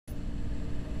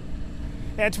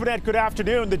Antoinette, good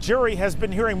afternoon. The jury has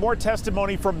been hearing more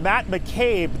testimony from Matt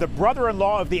McCabe, the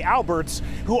brother-in-law of the Alberts,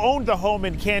 who owned the home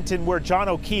in Canton where John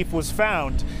O'Keefe was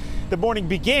found. The morning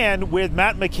began with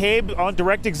Matt McCabe on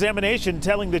direct examination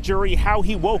telling the jury how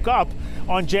he woke up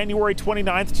on January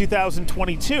 29th,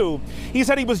 2022. He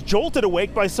said he was jolted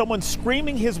awake by someone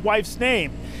screaming his wife's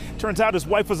name. Turns out his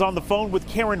wife was on the phone with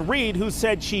Karen Reed, who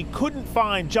said she couldn't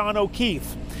find John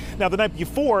O'Keefe. Now, the night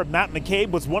before, Matt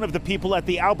McCabe was one of the people at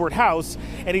the Albert house,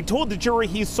 and he told the jury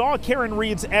he saw Karen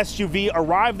Reed's SUV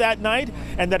arrive that night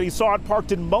and that he saw it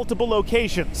parked in multiple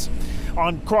locations.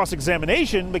 On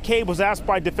cross-examination, McCabe was asked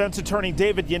by defense attorney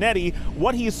David Yannetti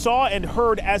what he saw and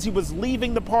heard as he was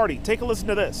leaving the party. Take a listen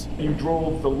to this. You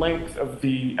drove the length of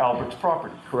the Alberts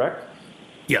property, correct?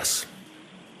 Yes.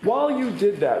 While you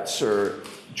did that, sir,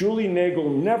 Julie Nagel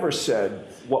never said,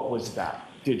 "What was that?"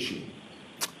 did she?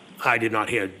 I did not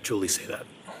hear Julie say that.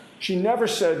 She never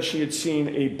said she had seen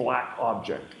a black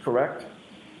object, correct?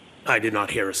 I did not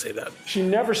hear her say that. She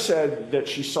never said that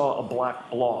she saw a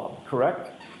black blob,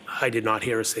 correct? I did not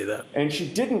hear her say that. And she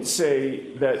didn't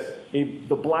say that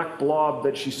the black blob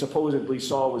that she supposedly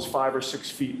saw was 5 or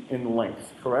 6 feet in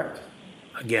length, correct?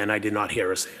 Again, I did not hear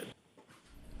her say it.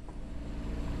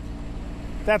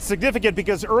 That's significant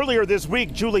because earlier this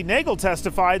week, Julie Nagel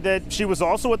testified that she was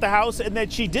also at the house and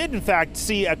that she did, in fact,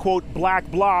 see a, quote, black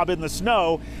blob in the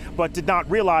snow, but did not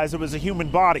realize it was a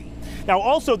human body. Now,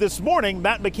 also this morning,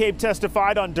 Matt McCabe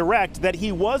testified on direct that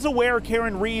he was aware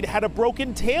Karen Reed had a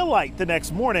broken taillight the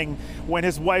next morning when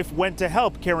his wife went to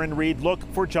help Karen Reed look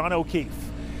for John O'Keefe.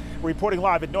 Reporting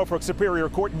live at Norfolk Superior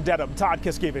Court in Dedham, Todd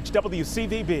Kiskiewicz,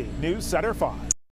 WCVB News Center 5.